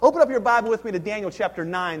open up your Bible with me to Daniel chapter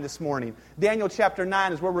 9 this morning. Daniel chapter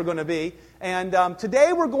 9 is where we're going to be. And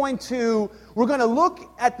today we're going to look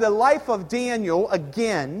at the life of Daniel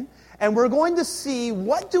again. And we're going to see,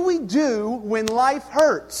 what do we do when life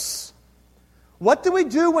hurts? What do we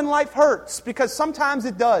do when life hurts? Because sometimes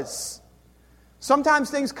it does.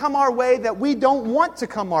 Sometimes things come our way that we don't want to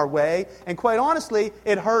come our way. And quite honestly,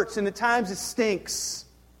 it hurts and at times it stinks.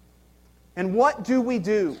 And what do we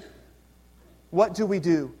do? What do we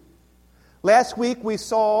do? Last week we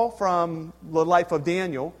saw from the life of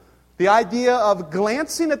Daniel the idea of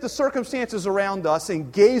glancing at the circumstances around us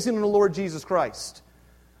and gazing on the Lord Jesus Christ.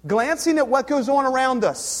 Glancing at what goes on around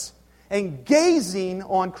us and gazing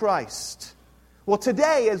on Christ. Well,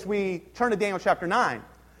 today as we turn to Daniel chapter 9,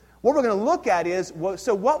 what we're going to look at is,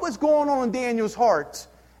 so what was going on in Daniel's heart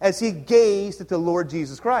as he gazed at the Lord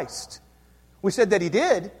Jesus Christ? We said that he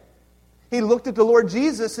did. He looked at the Lord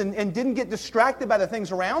Jesus and didn't get distracted by the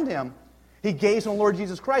things around him. He gazed on the Lord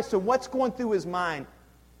Jesus Christ. So what's going through his mind?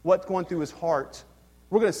 What's going through his heart?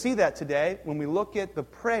 We're going to see that today when we look at the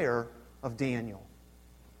prayer of Daniel.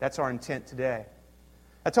 That's our intent today.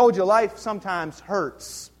 I told you life sometimes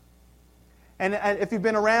hurts. And if you've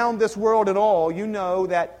been around this world at all, you know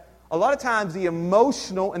that a lot of times the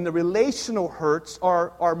emotional and the relational hurts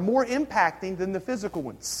are more impacting than the physical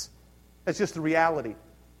ones. That's just the reality.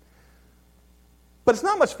 But it's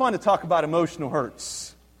not much fun to talk about emotional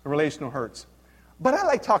hurts or relational hurts. But I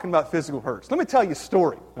like talking about physical hurts. Let me tell you a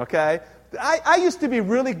story, okay? I used to be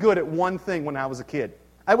really good at one thing when I was a kid.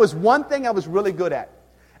 I was one thing I was really good at,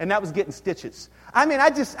 and that was getting stitches. I mean,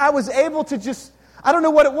 I was able to just, I don't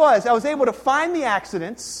know what it was. I was able to find the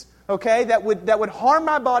accidents, okay, that would harm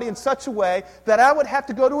my body in such a way that I would have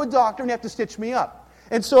to go to a doctor and have to stitch me up.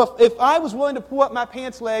 And so if I was willing to pull up my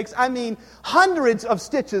pants legs, I mean, hundreds of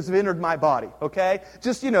stitches have entered my body, okay?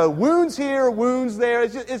 Just, wounds here, wounds there.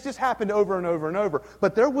 It's just happened over and over and over.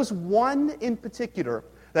 But there was one in particular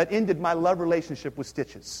that ended my love relationship with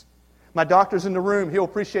stitches. My doctor's in the room. He'll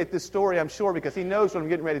appreciate this story, I'm sure, because he knows what I'm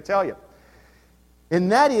getting ready to tell you.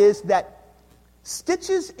 And that is that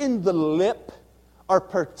stitches in the lip are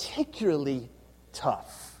particularly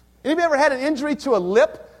tough. Anybody ever had an injury to a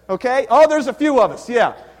lip? Okay? Oh, there's a few of us,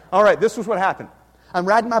 yeah. All right, this was what happened. I'm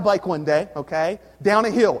riding my bike one day, okay, down a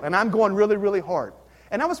hill, and I'm going really, really hard.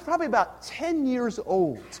 And I was probably about 10 years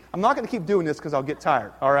old. I'm not going to keep doing this because I'll get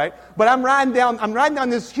tired, all right? But I'm riding down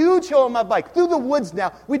this huge hill on my bike, through the woods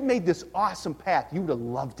now. We'd made this awesome path. You would have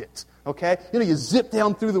loved it, okay? You zip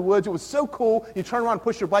down through the woods. It was so cool. You turn around,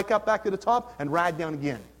 push your bike up back to the top, and ride down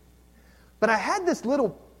again. But I had this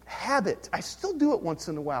little habit. I still do it once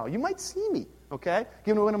in a while. You might see me, okay?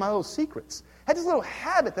 Giving away one of my little secrets. I had this little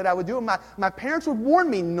habit that I would do. And my parents would warn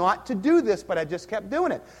me not to do this, but I just kept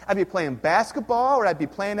doing it. I'd be playing basketball, or I'd be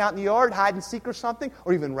playing out in the yard, hide and seek or something,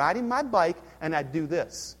 or even riding my bike, and I'd do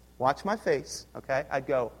this. Watch my face, okay?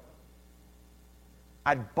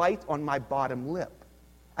 I'd bite on my bottom lip.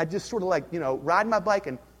 I'd just sort of ride my bike,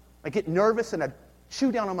 and I'd get nervous, and I'd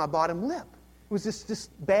chew down on my bottom lip. It was this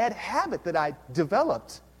bad habit that I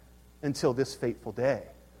developed until this fateful day.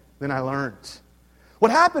 Then I learned. What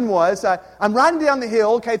happened was, I'm riding down the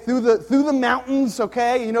hill, okay, through the mountains,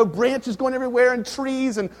 okay, branches going everywhere and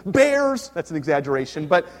trees and bears. That's an exaggeration,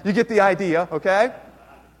 but you get the idea, okay?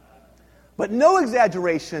 But no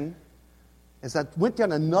exaggeration, as I went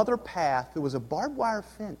down another path, there was a barbed wire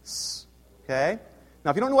fence, okay? Now,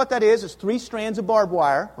 if you don't know what that is, it's 3 strands of barbed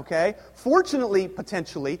wire, okay? Fortunately,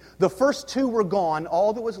 potentially, the first 2 were gone.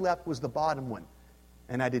 All that was left was the bottom one,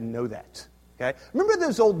 and I didn't know that. Okay? Remember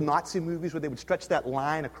those old Nazi movies where they would stretch that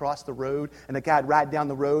line across the road and the guy would ride down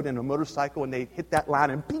the road in a motorcycle and they hit that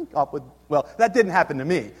line and ping up with, well, that didn't happen to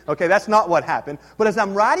me. Okay, that's not what happened. But as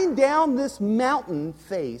I'm riding down this mountain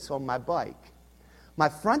face on my bike, my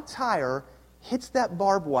front tire hits that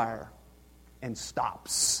barbed wire and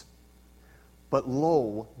stops. But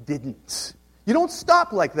Lowell didn't. You don't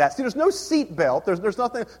stop like that. See, there's no seat belt. There's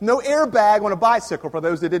nothing, no airbag on a bicycle for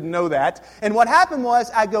those that didn't know that. And what happened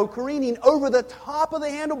was I go careening over the top of the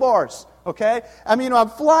handlebars. Okay? I mean, I'm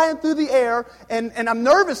flying through the air, and I'm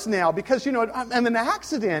nervous now because, I'm in an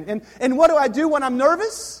accident. And what do I do when I'm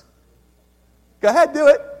nervous? Go ahead, do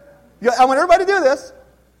it. I want everybody to do this.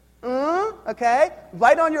 Okay?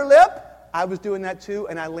 Bite on your lip. I was doing that too,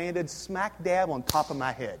 and I landed smack dab on top of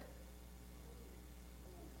my head.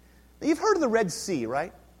 You've heard of the Red Sea,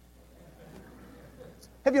 right?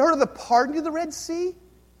 Have you heard of the parting of the Red Sea?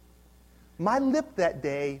 My lip that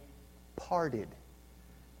day parted.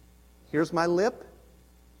 Here's my lip.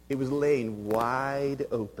 It was laying wide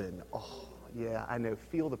open. Oh, yeah, I know.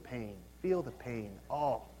 Feel the pain. Feel the pain.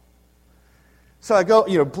 Oh. So I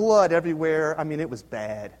go, blood everywhere. I mean, it was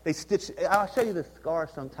bad. I'll show you the scar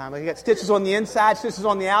sometime. I got stitches on the inside, stitches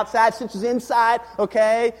on the outside, stitches inside,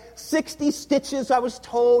 okay? 60 stitches, I was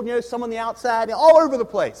told, some on the outside, all over the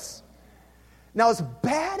place. Now, as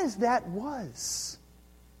bad as that was,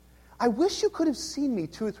 I wish you could have seen me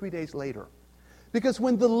 2 or 3 days later. Because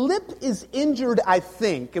when the lip is injured, I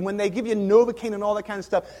think, and when they give you Novocaine and all that kind of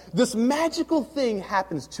stuff, this magical thing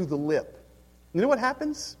happens to the lip. You know what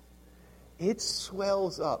happens? It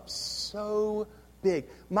swells up so big.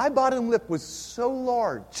 My bottom lip was so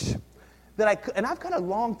large that and I've got a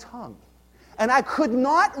long tongue, and I could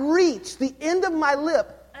not reach the end of my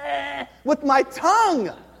lip with my tongue.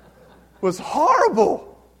 It was horrible.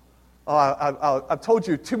 I've told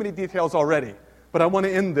you too many details already, but I want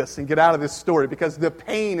to end this and get out of this story because the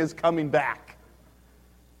pain is coming back.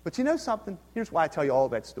 But you know something? Here's why I tell you all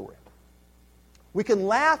that story. We can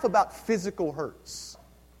laugh about physical hurts.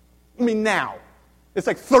 I mean, now. It's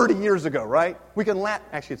like 30 years ago, right? We can laugh.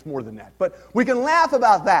 Actually, it's more than that. But we can laugh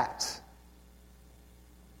about that.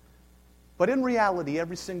 But in reality,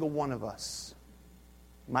 every single one of us,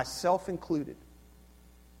 myself included,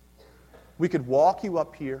 we could walk you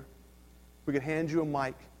up here, we could hand you a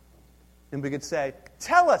mic, and we could say,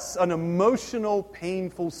 tell us an emotional,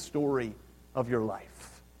 painful story of your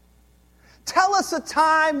life. Tell us a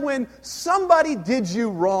time when somebody did you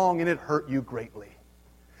wrong and it hurt you greatly.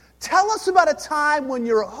 Tell us about a time when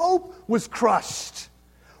your hope was crushed,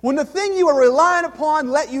 when the thing you were relying upon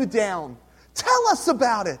let you down. Tell us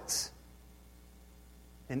about it.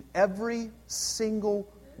 And every single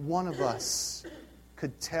one of us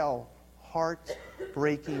could tell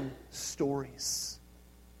heartbreaking stories.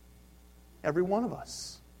 Every one of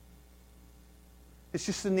us. It's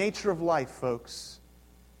just the nature of life, folks.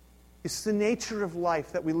 It's the nature of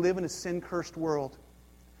life that we live in a sin-cursed world.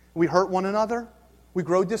 We hurt one another. We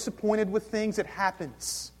grow disappointed with things. It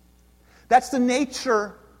happens. That's the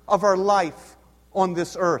nature of our life on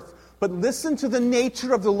this earth. But listen to the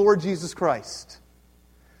nature of the Lord Jesus Christ.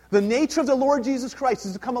 The nature of the Lord Jesus Christ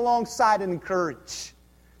is to come alongside and encourage,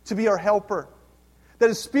 to be our helper. That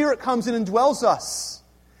His Spirit comes in and dwells us.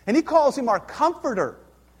 And He calls Him our comforter.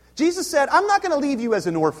 Jesus said, I'm not going to leave you as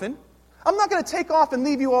an orphan. I'm not going to take off and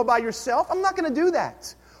leave you all by yourself. I'm not going to do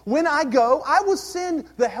that. When I go, I will send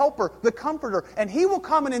the helper, the comforter, and He will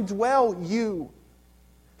come and indwell you.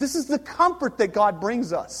 This is the comfort that God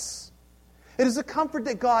brings us. It is the comfort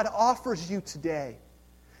that God offers you today.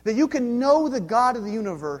 That you can know the God of the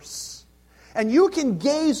universe. And you can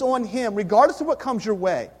gaze on Him regardless of what comes your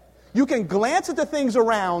way. You can glance at the things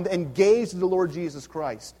around and gaze at the Lord Jesus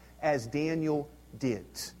Christ as Daniel did.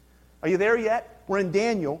 Are you there yet? We're in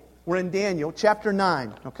Daniel. We're in Daniel chapter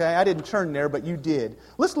 9. Okay, I didn't turn there, but you did.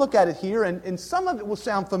 Let's look at it here, and some of it will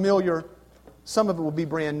sound familiar. Some of it will be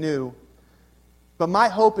brand new. But my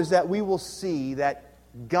hope is that we will see that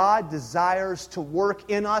God desires to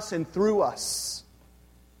work in us and through us.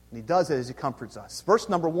 And He does it as He comforts us. Verse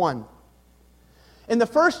number 1. In the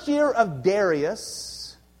first year of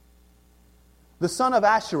Darius, the son of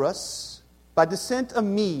Ahasuerus, by descent of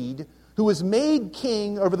Mede, who was made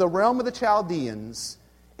king over the realm of the Chaldeans,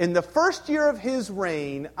 in the first year of his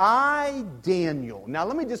reign, I, Daniel. Now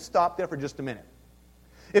let me just stop there for just a minute.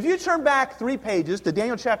 If you turn back 3 pages to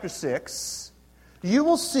Daniel chapter 6, you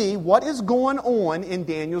will see what is going on in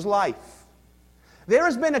Daniel's life. There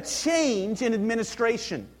has been a change in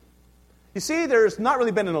administration. You see, there's not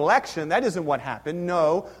really been an election. That isn't what happened.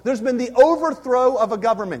 No, there's been the overthrow of a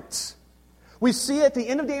government. We see it at the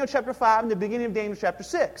end of Daniel chapter 5 and the beginning of Daniel chapter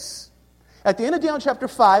 6. At the end of Daniel chapter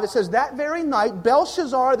 5, it says, that very night,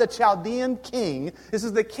 Belshazzar, the Chaldean king, this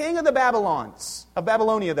is the king of the Babylons, of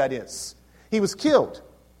Babylonia that is, he was killed.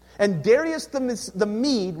 And Darius the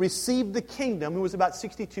Mede received the kingdom, who was about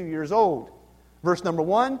 62 years old. Verse number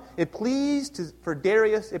 1, it pleased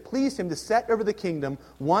him to set over the kingdom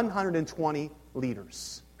 120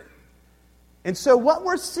 leaders. And so what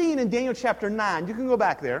we're seeing in Daniel chapter 9, you can go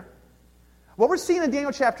back there. What we're seeing in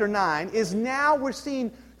Daniel chapter 9 is now we're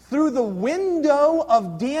seeing through the window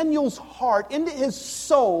of Daniel's heart, into his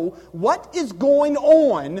soul, what is going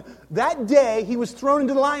on that day he was thrown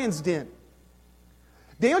into the lion's den.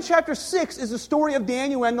 Daniel chapter 6 is the story of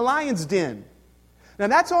Daniel and the lion's den. Now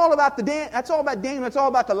that's all about Daniel, that's all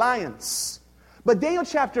about the lions. But Daniel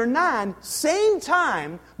chapter 9, same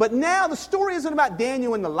time, but now the story isn't about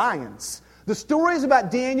Daniel and the lions. The story is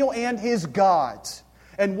about Daniel and his God.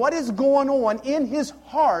 And what is going on in his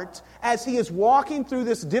heart as he is walking through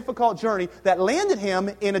this difficult journey that landed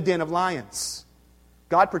him in a den of lions.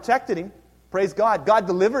 God protected him. Praise God. God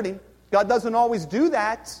delivered him. God doesn't always do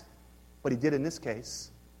that, but He did in this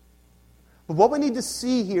case. But what we need to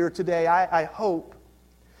see here today, I hope,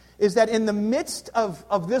 is that in the midst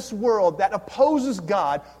of this world that opposes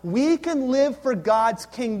God, we can live for God's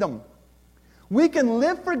kingdom. We can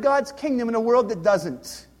live for God's kingdom in a world that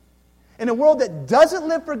doesn't. In a world that doesn't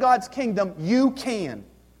live for God's kingdom, you can.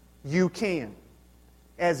 You can.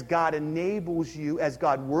 As God enables you, as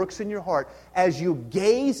God works in your heart, as you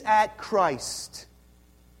gaze at Christ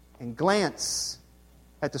and glance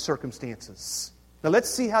at the circumstances. Now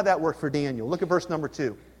let's see how that worked for Daniel. Look at verse number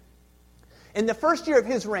 2. In the first year of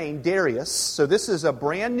his reign, Darius, so this is a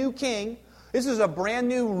brand new king, this is a brand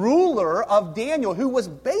new ruler of Daniel, who was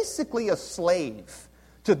basically a slave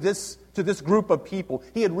to this group of people.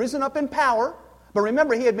 He had risen up in power, but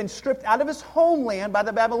remember, he had been stripped out of his homeland by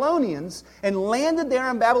the Babylonians and landed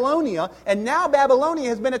there in Babylonia, and now Babylonia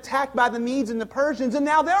has been attacked by the Medes and the Persians, and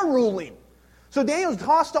now they're ruling. So Daniel's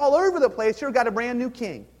tossed all over the place here, got a brand new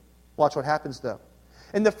king. Watch what happens, though.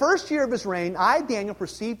 In the first year of his reign, I, Daniel,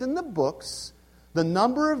 perceived in the books the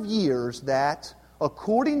number of years that,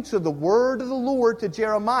 according to the word of the Lord to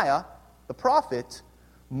Jeremiah, the prophet,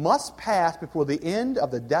 must pass before the end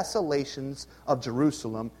of the desolations of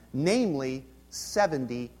Jerusalem, namely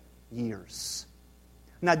 70 years.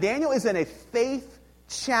 Now, Daniel is in a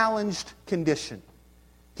faith-challenged condition.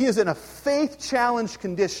 He is in a faith-challenged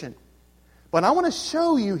condition. But I want to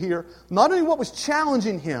show you here not only what was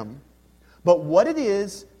challenging him, but what it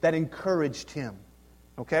is that encouraged him.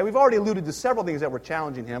 Okay, we've already alluded to several things that were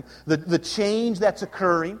challenging him. The change that's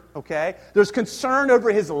occurring, okay? There's concern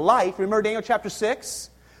over his life. Remember Daniel chapter 6?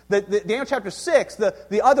 Daniel chapter 6,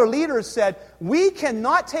 the other leaders said, we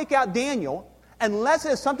cannot take out Daniel unless it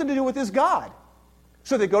has something to do with his God.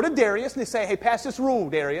 So they go to Darius and they say, hey, pass this rule,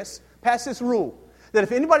 Darius. Pass this rule. That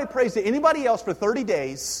if anybody prays to anybody else for 30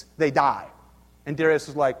 days, they die. And Darius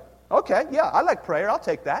is like, okay, yeah, I like prayer. I'll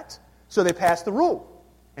take that. So they pass the rule.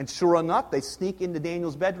 And sure enough, they sneak into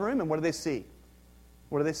Daniel's bedroom, and what do they see?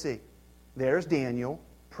 What do they see? There's Daniel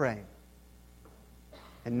praying.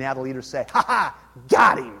 And now the leaders say, ha,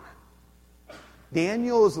 got him.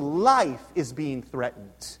 Daniel's life is being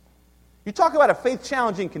threatened. You talk about a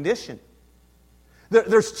faith-challenging condition.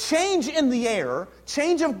 There's change in the air,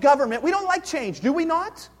 change of government. We don't like change, do we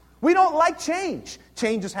not? We don't like change.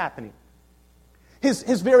 Change is happening.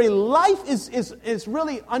 His very life is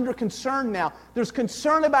really under concern now. There's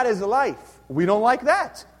concern about his life. We don't like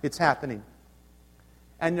that. It's happening.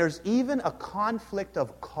 And there's even a conflict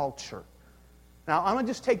of culture. Now, I'm going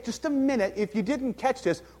to just take just a minute. If you didn't catch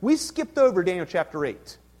this, we skipped over Daniel chapter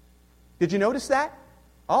 8. Did you notice that?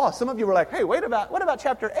 Oh, some of you were like, hey, what about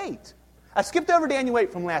chapter 8? I skipped over Daniel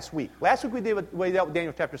 8 from last week. Last week we dealt with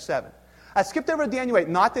Daniel chapter 7. I skipped over Daniel 8.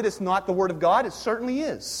 Not that it's not the Word of God. It certainly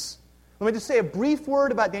is. Let me just say a brief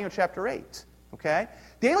word about Daniel chapter 8. Okay?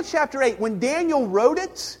 Daniel chapter 8, when Daniel wrote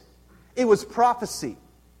it, it was prophecy.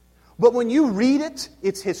 But when you read it,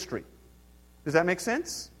 it's history. Does that make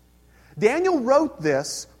sense? Daniel wrote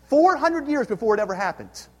this 400 years before it ever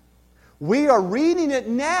happened. We are reading it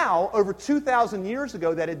now over 2,000 years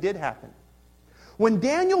ago that it did happen. When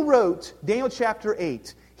Daniel wrote Daniel chapter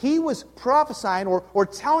 8, he was prophesying or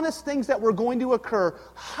telling us things that were going to occur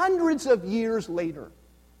hundreds of years later.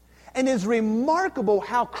 And it's remarkable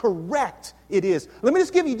how correct it is. Let me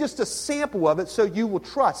just give you just a sample of it so you will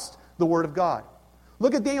trust the Word of God.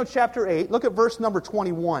 Look at Daniel chapter 8. Look at verse number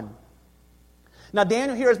 21. Now,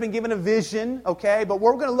 Daniel here has been given a vision, okay? But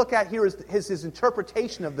what we're going to look at here is his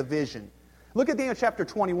interpretation of the vision. Look at Daniel chapter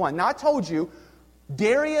 21. Now, I told you,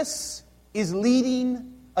 Darius is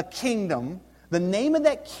leading a kingdom. The name of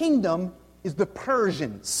that kingdom is the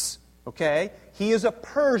Persians, okay? He is a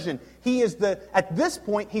Persian. At this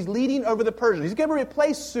point, he's leading over the Persians. He's going to be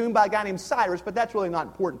replaced soon by a guy named Cyrus, but that's really not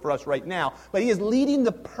important for us right now. But he is leading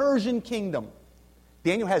the Persian kingdom.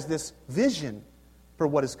 Daniel has this vision for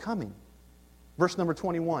what is coming. Verse number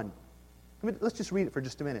 21. Let's just read it for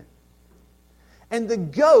just a minute. And the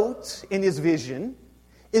goat in his vision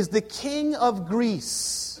is the king of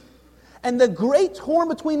Greece. And the great horn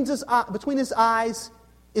between his eyes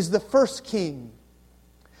is the first king.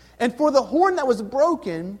 And for the horn that was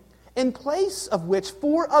broken, in place of which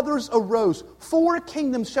 4 others arose, 4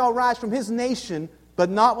 kingdoms shall rise from his nation,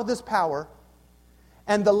 but not with his power.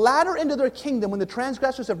 And the latter end of their kingdom, when the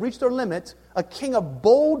transgressors have reached their limit, a king of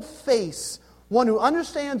bold face, one who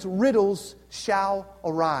understands riddles, shall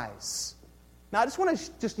arise. Now, I just want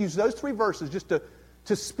to just use those 3 verses just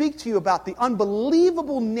to speak to you about the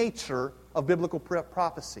unbelievable nature of biblical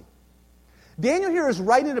prophecy. Daniel here is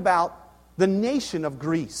writing about the nation of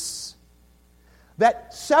Greece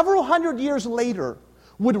that several hundred years later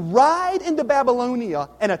would ride into Babylonia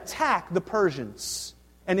and attack the Persians,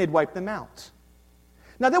 and they'd wipe them out.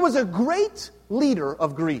 Now, there was a great leader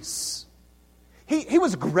of Greece. He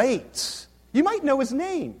was great. You might know his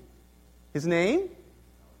name. His name?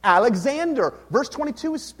 Alexander. Verse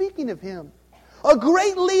 22 is speaking of him. A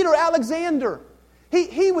great leader, Alexander.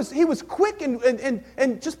 He was quick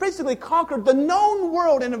and just basically conquered the known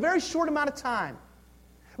world in a very short amount of time.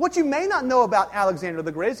 What you may not know about Alexander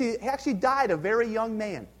the Great is he actually died a very young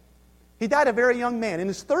man. He died a very young man. In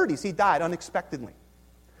his 30s, he died unexpectedly.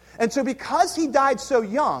 And so because he died so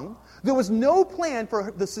young, there was no plan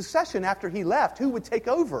for the succession after he left, who would take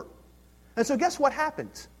over. And so guess what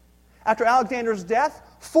happened? After Alexander's death,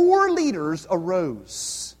 4 leaders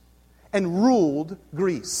arose and ruled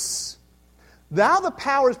Greece. Now the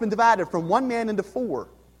power has been divided from 1 man into 4,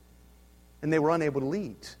 and they were unable to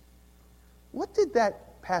lead. What did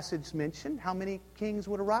that passage mention? How many kings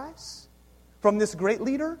would arise from this great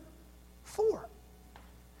leader? 4.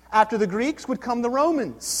 After the Greeks would come the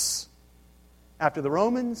Romans. After the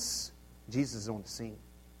Romans, Jesus is on the scene.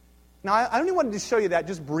 Now, I only wanted to show you that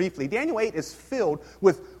just briefly. Daniel 8 is filled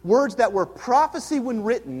with words that were prophecy when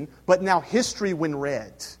written, but now history when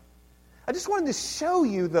read. I just wanted to show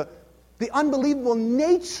you the unbelievable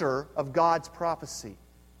nature of God's prophecy.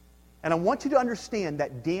 And I want you to understand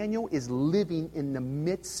that Daniel is living in the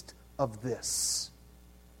midst of this.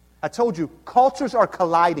 I told you, cultures are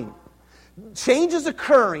colliding. Change is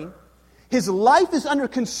occurring. His life is under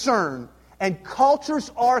concern. And cultures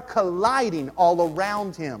are colliding all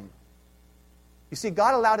around him. You see,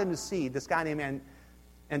 God allowed him to see this guy named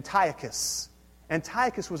Antiochus.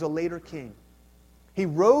 Antiochus was a later king. He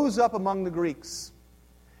rose up among the Greeks.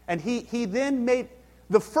 And he then made...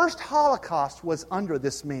 The first Holocaust was under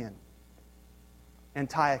this man,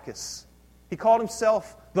 Antiochus. He called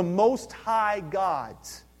himself the Most High God.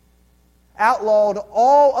 Outlawed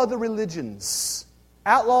all other religions.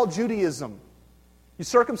 Outlawed Judaism. You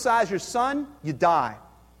circumcise your son, you die.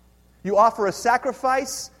 You offer a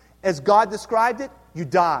sacrifice as God described it, you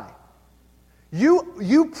die.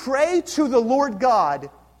 You pray to the Lord God,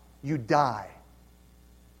 you die.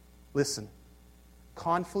 Listen,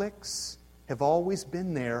 conflicts have always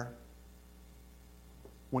been there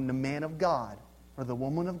when the man of God or the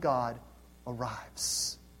woman of God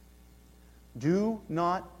arrives. Do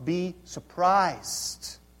not be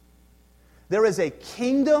surprised. There is a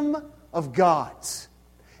kingdom of God.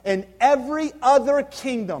 And every other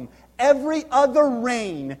kingdom, every other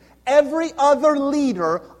reign, every other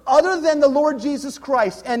leader other than the Lord Jesus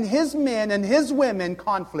Christ and His men and His women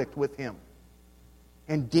conflict with Him.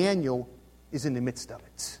 And Daniel is in the midst of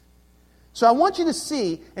it. So I want you to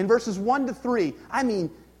see in verses 1 to 3,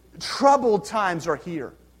 troubled times are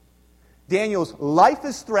here. Daniel's life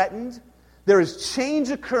is threatened, there is change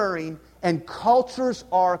occurring, and cultures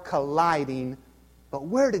are colliding. But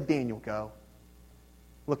where did Daniel go?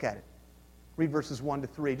 Look at it. Read verses 1 to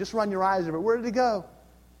 3. Just run your eyes over it. Where did he go?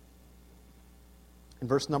 In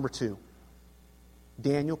verse number 2,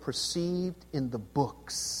 Daniel perceived in the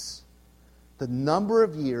books the number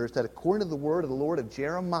of years that according to the word of the Lord of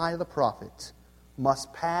Jeremiah the prophet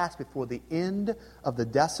must pass before the end of the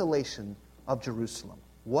desolation of Jerusalem.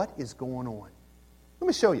 What is going on? Let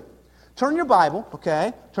me show you. Turn your Bible,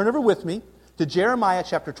 okay? Turn over with me to Jeremiah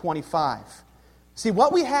chapter 25. See,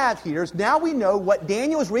 what we have here is now we know what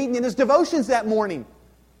Daniel was reading in his devotions that morning.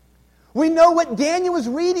 We know what Daniel was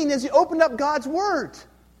reading as he opened up God's Word.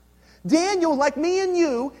 Daniel, like me and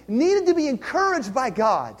you, needed to be encouraged by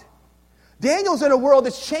God. Daniel's in a world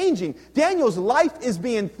that's changing. Daniel's life is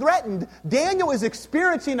being threatened. Daniel is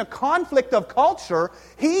experiencing a conflict of culture.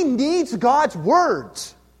 He needs God's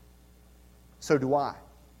words. So do I.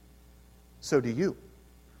 So do you.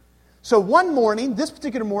 So one morning, this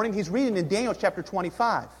particular morning, he's reading in Daniel chapter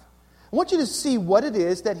 25. I want you to see what it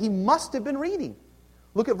is that he must have been reading.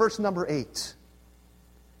 Look at verse number 8.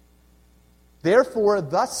 Therefore,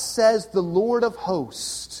 thus says the Lord of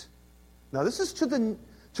hosts. Now this is to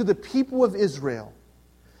the people of Israel.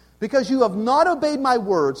 Because you have not obeyed my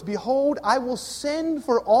words, behold, I will send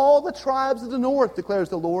for all the tribes of the north, declares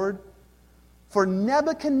the Lord, for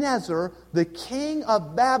Nebuchadnezzar, the king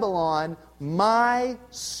of Babylon, my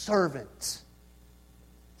servant.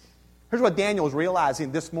 Here's what Daniel was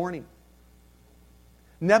realizing this morning.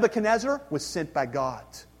 Nebuchadnezzar was sent by God.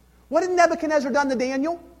 What had Nebuchadnezzar done to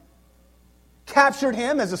Daniel? Captured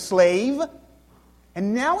him as a slave.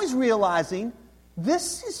 And now he's realizing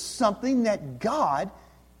this is something that God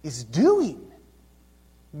is doing.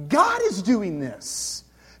 God is doing this.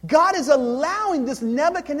 God is allowing this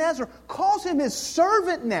Nebuchadnezzar, calls him his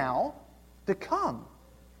servant now, to come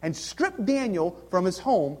and strip Daniel from his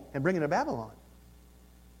home and bring him to Babylon.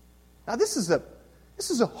 Now this is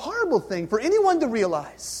a horrible thing for anyone to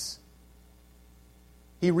realize.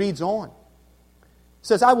 he reads on. It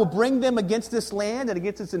says, I will bring them against this land and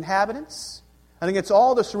against its inhabitants and against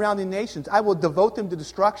all the surrounding nations. I will devote them to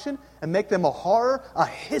destruction and make them a horror, a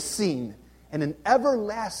hissing, and an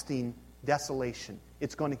everlasting desolation.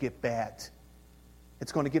 It's going to get bad.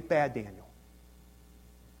 It's going to get bad, Daniel.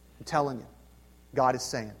 I'm telling you. God is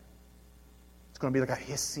saying. It's going to be like a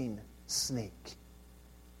hissing snake.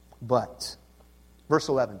 But, verse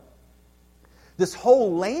 11. This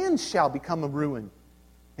whole land shall become a ruin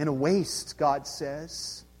and a waste, God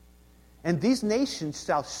says. And these nations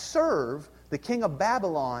shall serve the king of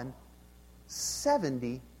Babylon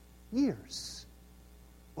 70 years.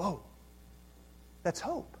 Whoa. That's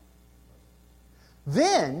hope.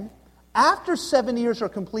 Then, after 7 years are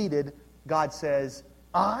completed, God says,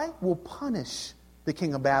 I will punish the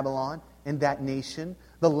king of Babylon and that nation,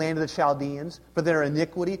 the land of the Chaldeans, for their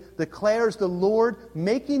iniquity, declares the Lord,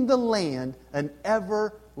 making the land an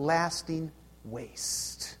everlasting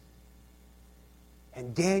waste.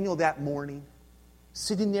 And Daniel that morning,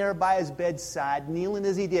 sitting there by his bedside, kneeling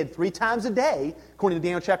as he did 3 times a day, according to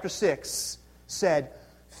Daniel chapter 6, said,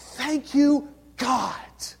 thank you, God.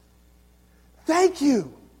 Thank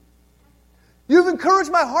you. You've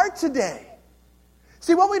encouraged my heart today.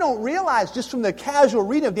 See, what we don't realize just from the casual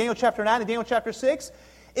reading of Daniel chapter 9 and Daniel chapter 6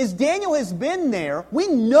 is Daniel has been there. We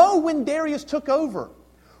know when Darius took over.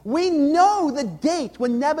 We know the date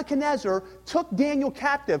when Nebuchadnezzar took Daniel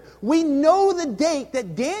captive. We know the date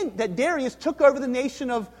that Darius took over the nation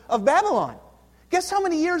of Babylon. Guess how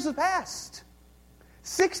many years have passed?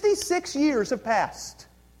 66 years have passed.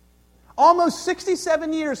 Almost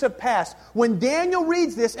 67 years have passed when Daniel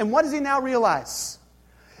reads this, and what does he now realize?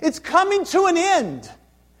 It's coming to an end.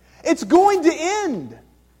 It's going to end.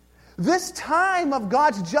 This time of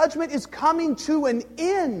God's judgment is coming to an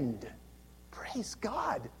end. Praise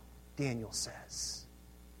God, Daniel says.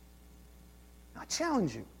 Now I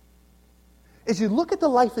challenge you. As you look at the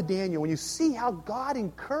life of Daniel, and you see how God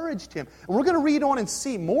encouraged him, and we're going to read on and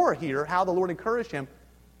see more here how the Lord encouraged him.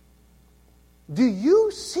 Do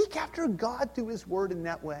you seek after God through His Word in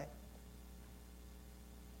that way?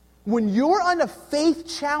 When you're on a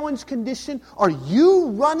faith-challenged condition, are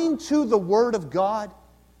you running to the Word of God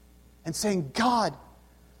and saying, God,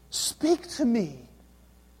 speak to me?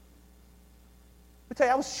 Let me tell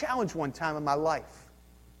you, I was challenged one time in my life.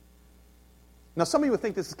 Now, some of you would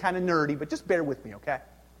think this is kind of nerdy, but just bear with me, okay?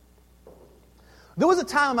 There was a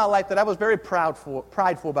time in my life that I was very prideful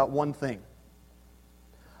about one thing.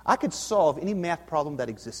 I could solve any math problem that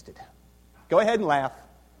existed. Go ahead and laugh.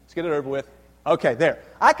 Let's get it over with. Okay, there.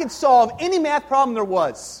 I could solve any math problem there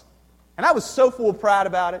was. And I was so full of pride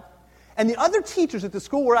about it. And the other teachers at the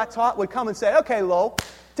school where I taught would come and say, okay, Lowell,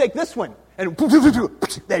 take this one. And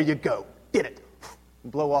there you go. Did it.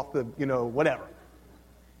 Blow off the, whatever.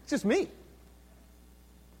 It's just me.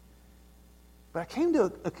 But I came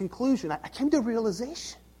to a conclusion. I came to a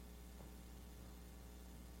realization.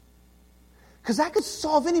 Because I could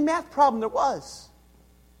solve any math problem there was.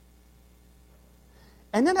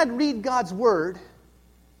 And then I'd read God's Word,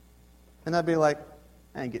 and I'd be like,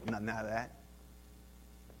 I ain't getting nothing out of that.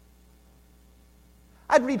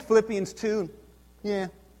 I'd read Philippians 2, yeah,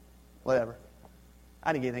 whatever.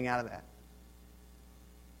 I didn't get anything out of that.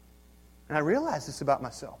 And I realized this about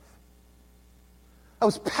myself. I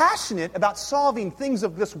was passionate about solving things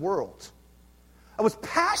of this world. I was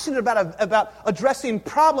passionate about addressing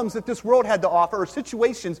problems that this world had to offer or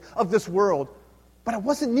situations of this world. But I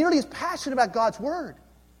wasn't nearly as passionate about God's Word.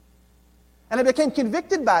 And I became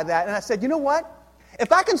convicted by that. And I said, you know what?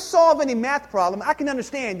 If I can solve any math problem, I can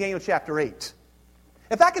understand Daniel chapter 8.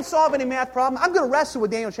 If I can solve any math problem, I'm going to wrestle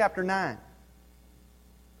with Daniel chapter 9.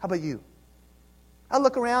 How about you? I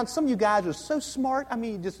look around. Some of you guys are so smart. I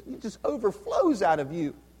mean, it just overflows out of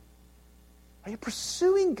you. Are you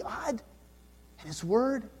pursuing God and His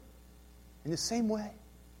Word in the same way?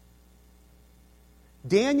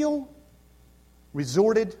 Daniel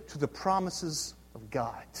resorted to the promises of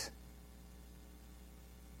God.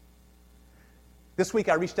 This week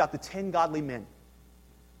I reached out to 10 godly men.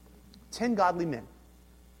 10 godly men.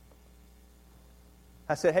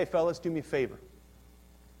 I said, hey fellas, do me a favor.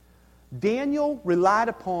 Daniel relied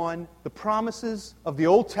upon the promises of the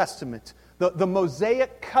Old Testament, the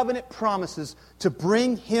Mosaic covenant promises to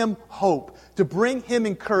bring him hope, to bring him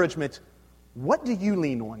encouragement. What do you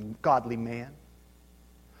lean on, godly man?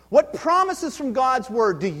 What promises from God's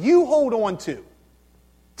Word do you hold on to?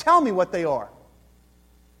 Tell me what they are.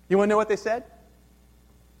 You want to know what they said?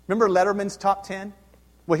 Remember Letterman's top 10?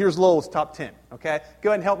 Well, here's Lowell's top 10, okay? Go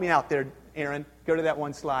ahead and help me out there, Aaron. Go to that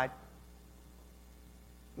one slide.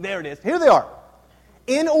 There it is. Here they are.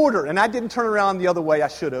 In order. And I didn't turn around the other way. I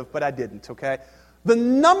should have, but I didn't, okay? The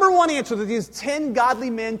number one answer that these 10 godly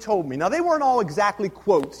men told me, now they weren't all exactly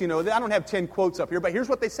quotes, I don't have 10 quotes up here, but here's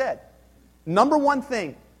what they said. Number one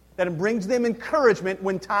thing that brings them encouragement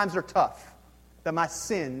when times are tough, that my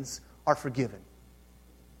sins are forgiven.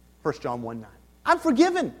 1 John 1:9. I'm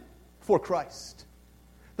forgiven for Christ.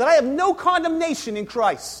 That I have no condemnation in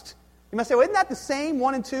Christ. You might say, well, isn't that the same,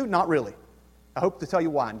 1 and 2? Not really. I hope to tell you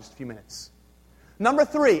why in just a few minutes. Number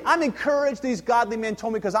 3, I'm encouraged, these godly men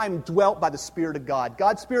told me, because I am dwelt by the Spirit of God.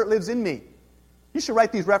 God's Spirit lives in me. You should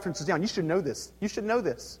write these references down. You should know this. You should know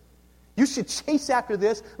this. You should chase after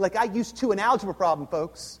this like I used to an algebra problem,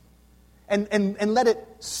 folks. And let it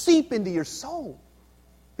seep into your soul.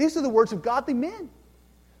 These are the words of godly men.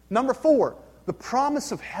 Number 4, the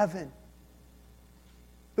promise of heaven.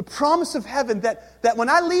 The promise of heaven that when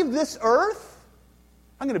I leave this earth,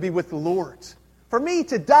 I'm going to be with the Lord. For me,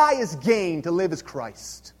 to die is gain, to live is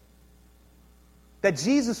Christ. That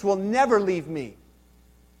Jesus will never leave me.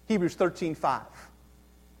 Hebrews 13:5.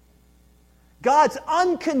 God's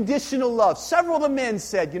unconditional love. Several of the men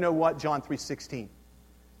said, you know what, John 3:16.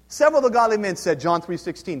 Several of the godly men said, John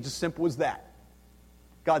 3:16, just simple as that.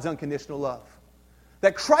 God's unconditional love.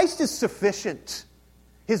 That Christ is sufficient.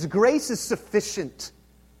 His grace is sufficient.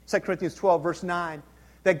 2 Corinthians 12, verse 9.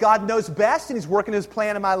 That God knows best and He's working His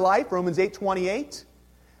plan in my life. Romans 8:28.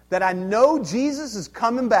 That I know Jesus is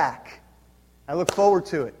coming back. I look forward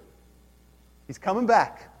to it. He's coming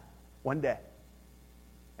back one day.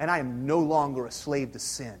 And I am no longer a slave to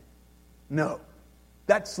sin. No.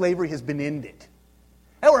 That slavery has been ended.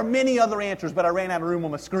 There were many other answers, but I ran out of room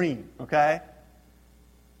on my screen. Okay?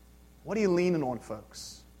 What are you leaning on,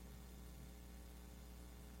 folks?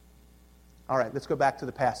 All right, let's go back to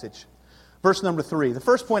the passage. Verse number 3. The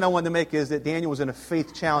first point I wanted to make is that Daniel was in a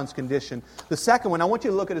faith-challenged condition. The second one, I want you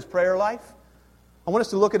to look at his prayer life. I want us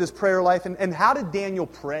to look at his prayer life. And how did Daniel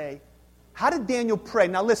pray? How did Daniel pray?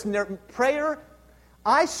 Now listen, prayer,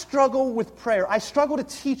 I struggle with prayer. I struggle to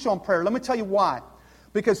teach on prayer. Let me tell you why.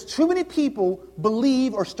 Because too many people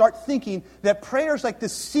believe or start thinking that prayer is like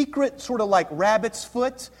this secret sort of like rabbit's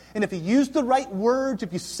foot. And if you use the right words,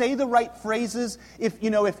 if you say the right phrases, if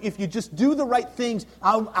you just do the right things,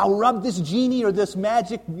 I'll rub this genie or this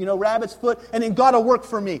magic, rabbit's foot, and then God will work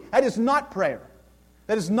for me. That is not prayer.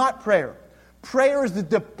 That is not prayer. Prayer is the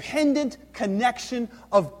dependent connection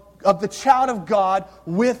of the child of God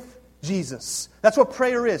with Jesus. That's what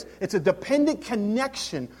prayer is. It's a dependent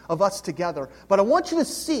connection of us together. But I want you to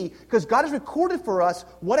see, because God has recorded for us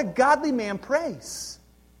what a godly man prays.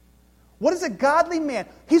 What is a godly man?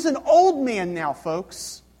 He's an old man now,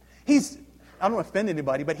 folks. I don't want to offend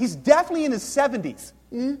anybody, but he's definitely in his 70s.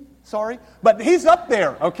 Sorry. But he's up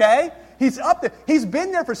there, okay? He's up there. He's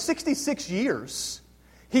been there for 66 years.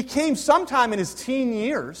 He came sometime in his teen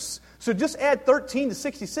years. So just add 13 to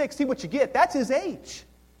 66, see what you get. That's his age.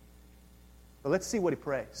 But let's see what he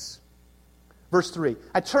prays. Verse 3.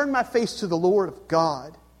 I turned my face to the Lord of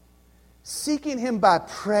God, seeking Him by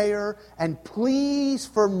prayer and pleas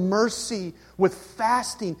for mercy with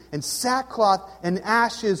fasting and sackcloth and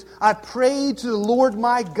ashes. I prayed to the Lord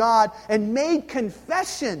my God and made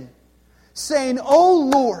confession, saying,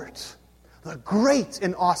 O Lord, the great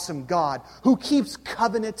and awesome God, who keeps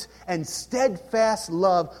covenant and steadfast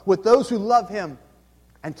love with those who love Him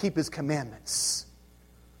and keep His commandments.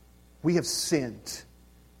 We have sinned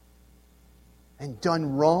and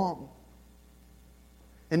done wrong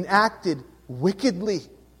and acted wickedly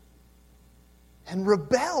and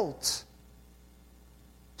rebelled,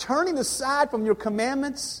 turning aside from your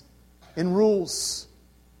commandments and rules.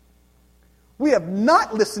 We have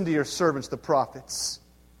not listened to your servants, the prophets,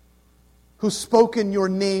 who spoke in your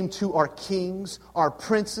name to our kings, our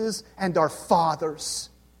princes, and our fathers,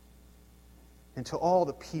 and to all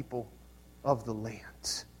the people of the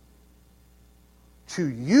land. To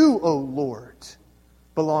you, O Lord,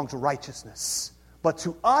 belongs righteousness, but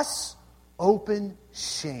to us open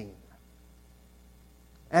shame.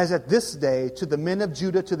 As at this day, to the men of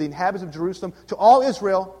Judah, to the inhabitants of Jerusalem, to all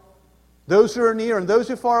Israel, those who are near and those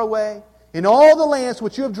who are far away, in all the lands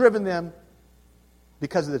which you have driven them,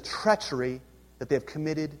 because of the treachery that they have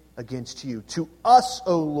committed against you. To us,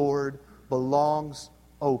 O Lord, belongs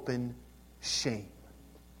open shame.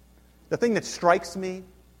 The thing that strikes me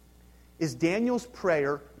is Daniel's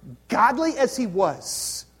prayer, godly as he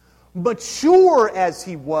was, mature as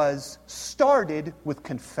he was, started with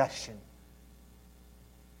confession.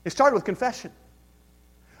 It started with confession.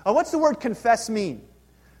 What's the word confess mean?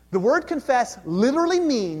 The word confess literally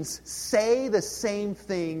means say the same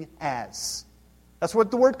thing as. That's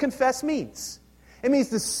what the word confess means. It means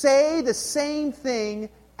to say the same thing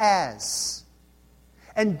as.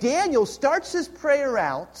 And Daniel starts his prayer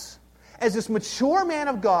out, as this mature man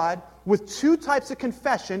of God with two types of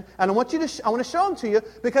confession, and I want to show them to you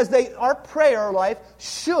because our prayer life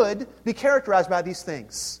should be characterized by these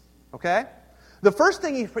things. Okay? The first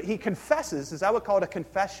thing he confesses is, I would call it a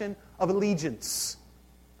confession of allegiance.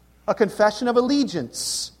 A confession of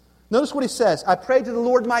allegiance. Notice what he says. I prayed to the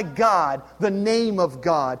Lord my God, the name of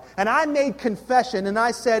God. And I made confession and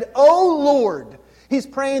I said, O Lord. He's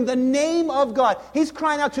praying the name of God. He's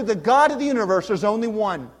crying out to the God of the universe. There's only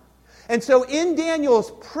one. And so in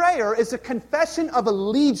Daniel's prayer is a confession of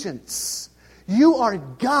allegiance. You are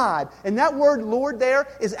God. And that word Lord there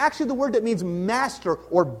is actually the word that means master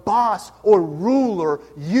or boss or ruler.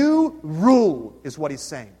 You rule is what he's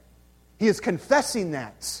saying. He is confessing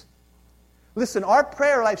that. Listen, our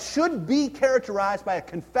prayer life should be characterized by a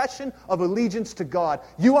confession of allegiance to God.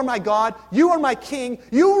 You are my God. You are my King.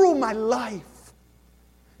 You rule my life.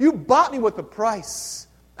 You bought me with a price.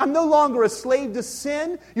 I'm no longer a slave to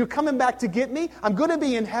sin. You're coming back to get me. I'm going to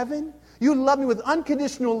be in heaven. You love me with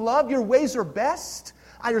unconditional love. Your ways are best.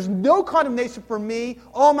 There's no condemnation for me.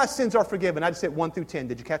 All my sins are forgiven. I just hit 1 through 10.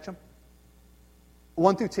 Did you catch them?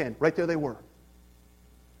 1 through 10. Right there they were.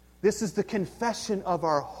 This is the confession of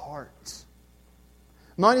our heart.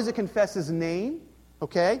 Not only does it confess His name,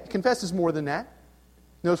 okay? It confesses more than that.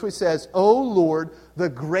 Notice what he says, O Lord, the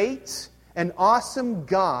great and awesome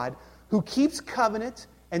God who keeps covenant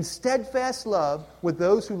and steadfast love with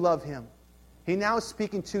those who love Him. He now is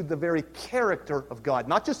speaking to the very character of God.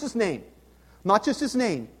 Not just His name. Not just His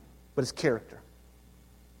name, but His character.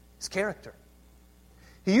 His character.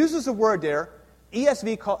 He uses a word there.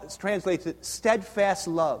 ESV translates it steadfast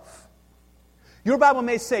love. Your Bible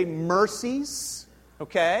may say mercies,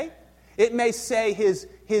 okay? It may say His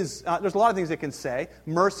there's a lot of things it can say.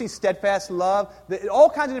 Mercy, steadfast love, all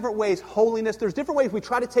kinds of different ways. Holiness. There's different ways we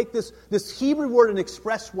try to take this Hebrew word and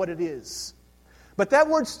express what it is. But that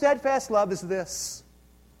word steadfast love is this.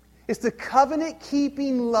 It's the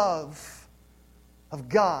covenant-keeping love of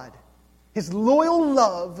God. His loyal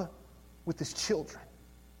love with His children.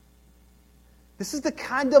 This is the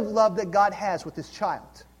kind of love that God has with His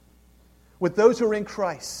child. With those who are in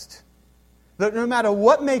Christ. That no matter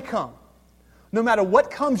what may come, no matter what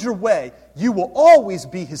comes your way, you will always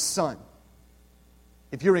be His son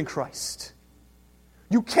if you're in Christ.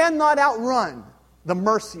 You cannot outrun the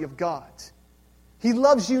mercy of God. He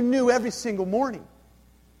loves you new every single morning.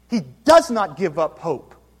 He does not give up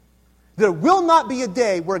hope. There will not be a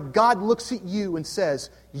day where God looks at you and says,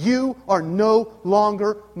 you are no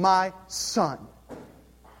longer my son.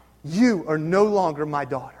 You are no longer my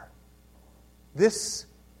daughter. This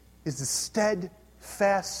is the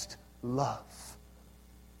steadfast love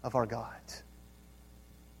of our God.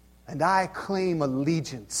 And I claim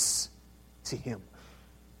allegiance to Him.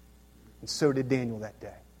 And so did Daniel that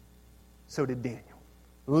day. So did Daniel.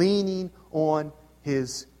 Leaning on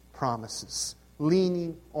His promises.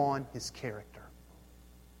 Leaning on His character.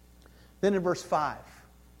 Then in verse 5.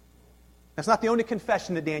 That's not the only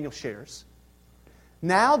confession that Daniel shares.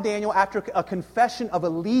 Now Daniel, after a confession of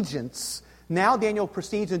allegiance, now Daniel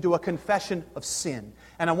proceeds into a confession of sin.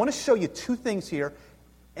 And I want to show you two things here,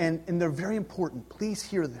 and they're very important. Please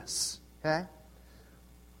hear this. Okay?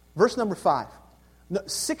 Verse number 5.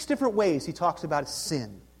 6 different ways he talks about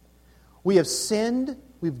sin. We have sinned,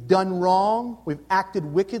 we've done wrong, we've acted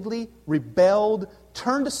wickedly, rebelled,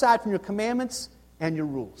 turned aside from your commandments and your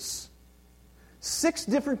rules. 6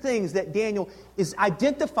 different things that Daniel is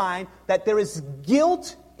identifying that there is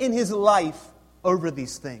guilt in his life over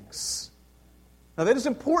these things. Now that is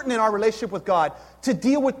important in our relationship with God to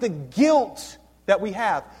deal with the guilt that we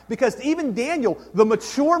have. Because even Daniel, the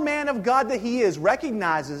mature man of God that he is,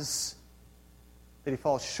 recognizes that he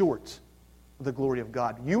falls short of the glory of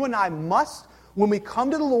God. You and I must, when we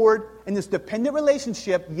come to the Lord in this dependent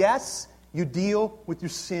relationship, yes, you deal with your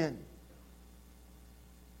sin.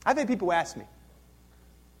 I've had people ask me,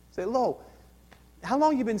 say, Lo, how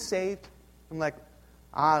long have you been saved? I'm like,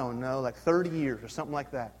 I don't know, like 30 years or something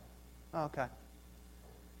like that. Oh, okay.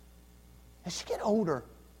 As you get older,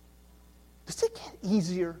 does it get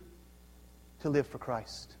easier to live for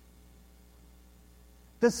Christ?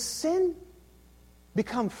 Does sin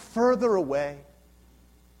become further away?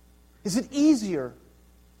 Is it easier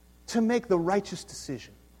to make the righteous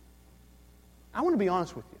decision? I want to be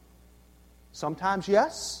honest with you. Sometimes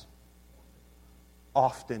yes,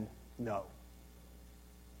 often no.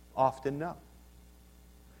 Often no.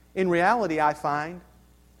 In reality, I find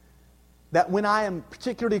that when I am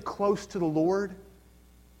particularly close to the Lord,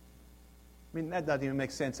 I mean, that doesn't even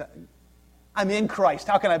make sense. I'm in Christ.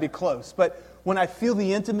 How can I be close? But when I feel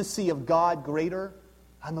the intimacy of God greater,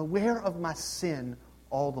 I'm aware of my sin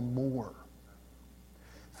all the more.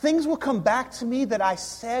 things will come back to me that I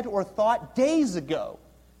said or thought days ago.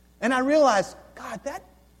 And I realize, God, that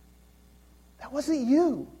wasn't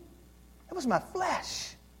you. That was my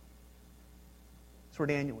flesh. That's where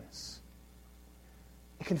Daniel is.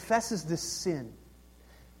 He confesses this sin.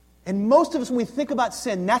 And most of us, when we think about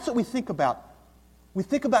sin, that's what we think about. We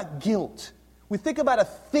think about guilt. We think about a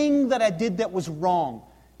thing that I did that was wrong.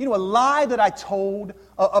 You know, a lie that I told,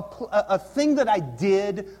 a thing that I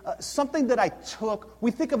did, something that I took.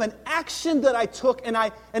 We think of an action that I took, and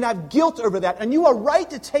I have guilt over that. And you are right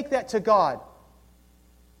to take that to God.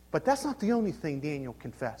 But that's not the only thing Daniel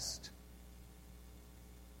confessed.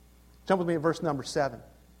 Jump with me at verse number 7.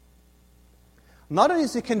 Not only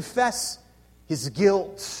does he confess his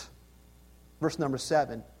guilt, verse number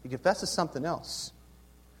 7, he confesses something else.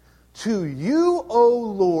 To you, O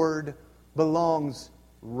Lord, belongs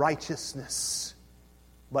righteousness,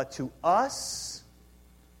 but to us,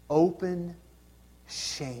 open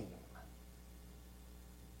shame.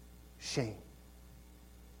 Shame.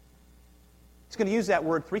 He's going to use that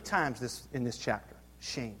word 3 times in this chapter.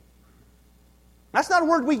 Shame. That's not a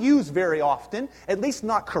word we use very often, at least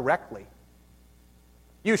not correctly.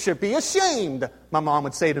 You should be ashamed, my mom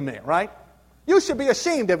would say to me, right? You should be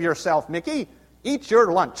ashamed of yourself, Mickey. Eat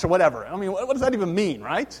your lunch or whatever. I mean, what does that even mean,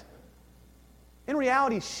 right? In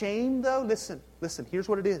reality, shame, though, listen, here's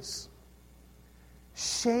what it is.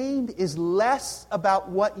 Shame is less about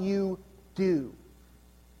what you do.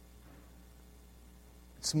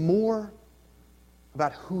 It's more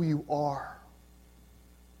about who you are.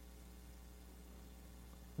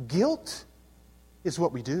 Guilt is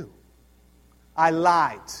what we do. I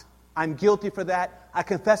lied. I'm guilty for that. I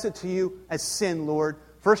confess it to you as sin, Lord.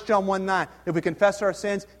 1 John 1:9. If we confess our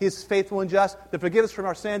sins, He is faithful and just to forgive us from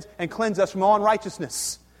our sins and cleanse us from all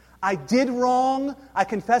unrighteousness. I did wrong. I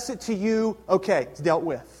confess it to you. Okay, it's dealt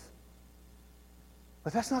with.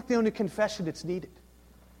 But that's not the only confession that's needed.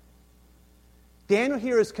 Daniel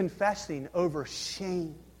here is confessing over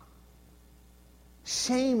shame.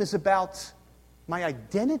 Shame is about my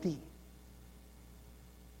identity.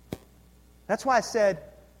 That's why I said,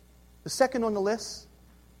 the second on the list,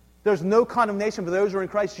 there's no condemnation for those who are in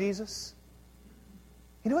Christ Jesus.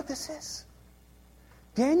 You know what this is?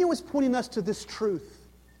 Daniel is pointing us to this truth.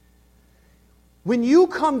 When you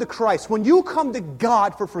come to Christ, when you come to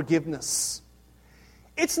God for forgiveness,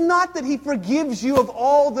 it's not that He forgives you of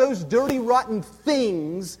all those dirty, rotten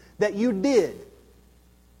things that you did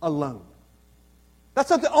alone. That's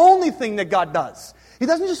not the only thing that God does. He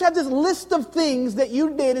doesn't just have this list of things that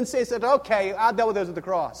you did and said, okay, I dealt with those at the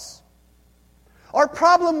cross. Our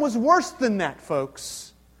problem was worse than that,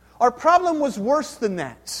 folks. Our problem was worse than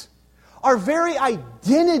that. Our very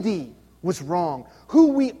identity was wrong. Who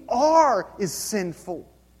we are is sinful.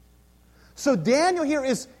 So Daniel here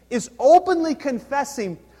is openly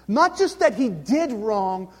confessing not just that he did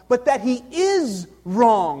wrong, but that he is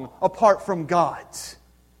wrong apart from God.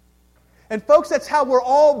 And folks, that's how we're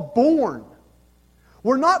all born.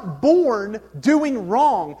 We're not born doing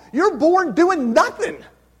wrong. You're born doing nothing.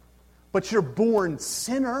 But you're born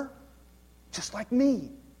sinner, just like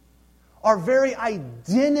me. Our very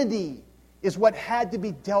identity is what had to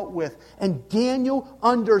be dealt with. And Daniel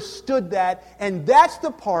understood that. And that's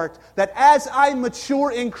the part that as I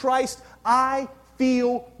mature in Christ, I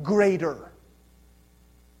feel greater.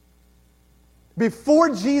 Before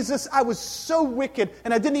Jesus, I was so wicked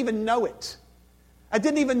and I didn't even know it. I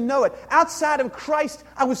didn't even know it. Outside of Christ,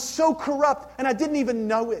 I was so corrupt and I didn't even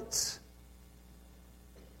know it.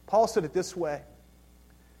 Paul said it this way.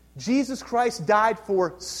 Jesus Christ died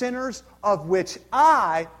for sinners, of which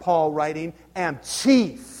I, Paul writing, am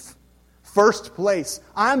chief. First place.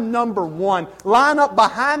 I'm number one. Line up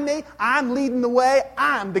behind me. I'm leading the way.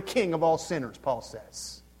 I'm the king of all sinners, Paul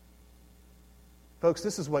says. Folks,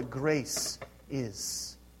 this is what grace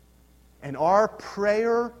is. And our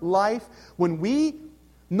prayer life, when we,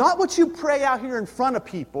 not what you pray out here in front of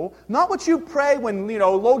people, not what you pray when,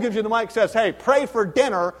 Lowell gives you the mic and says, hey, pray for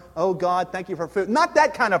dinner. Oh, God, thank you for food. Not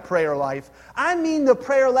that kind of prayer life. I mean the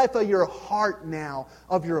prayer life of your heart now,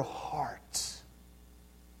 of your heart.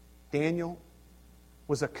 Daniel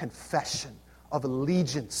was a confession of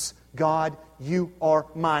allegiance. God, you are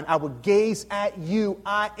mine. I will gaze at you.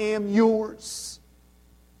 I am yours.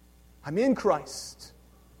 I'm in Christ.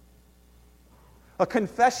 A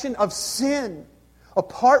confession of sin.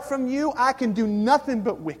 Apart from you, I can do nothing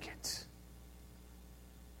but wicked.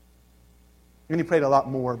 And he prayed a lot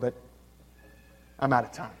more, but I'm out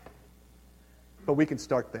of time. But we can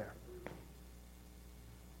start there.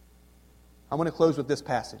 I want to close with this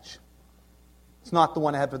passage. It's not the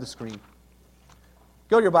one I have for the screen.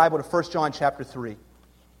 Go to your Bible to 1 John chapter 3.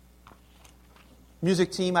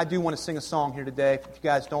 Music team, I do want to sing a song here today. If you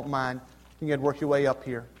guys don't mind, you can work your way up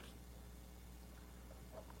here.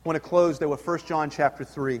 I want to close there with 1 John chapter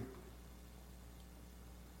 3.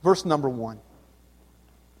 Verse number 1.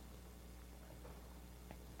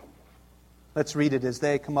 Let's read it as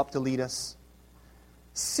they come up to lead us.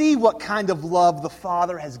 See what kind of love the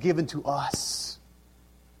Father has given to us,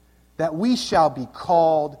 that we shall be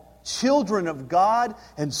called children of God,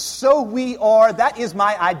 and so we are. That is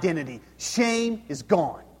my identity. Shame is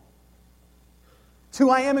gone. It's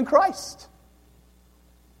who I am in Christ.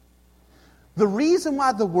 The reason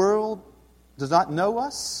why the world does not know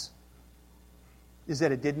us is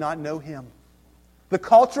that it did not know Him. The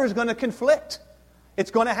culture is going to conflict.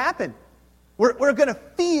 It's going to happen. We're going to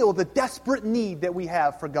feel the desperate need that we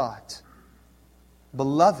have for God.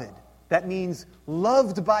 Beloved, that means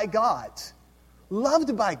loved by God.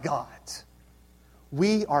 Loved by God.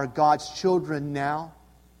 We are God's children now,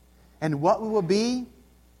 and what we will be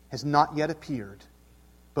has not yet appeared.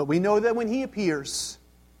 But we know that when He appears,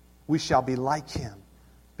 we shall be like Him,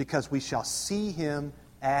 because we shall see Him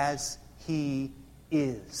as He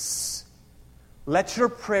is. Let your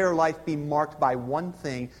prayer life be marked by one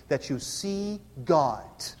thing, that you see God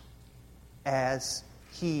as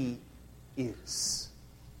He is.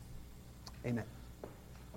 Amen.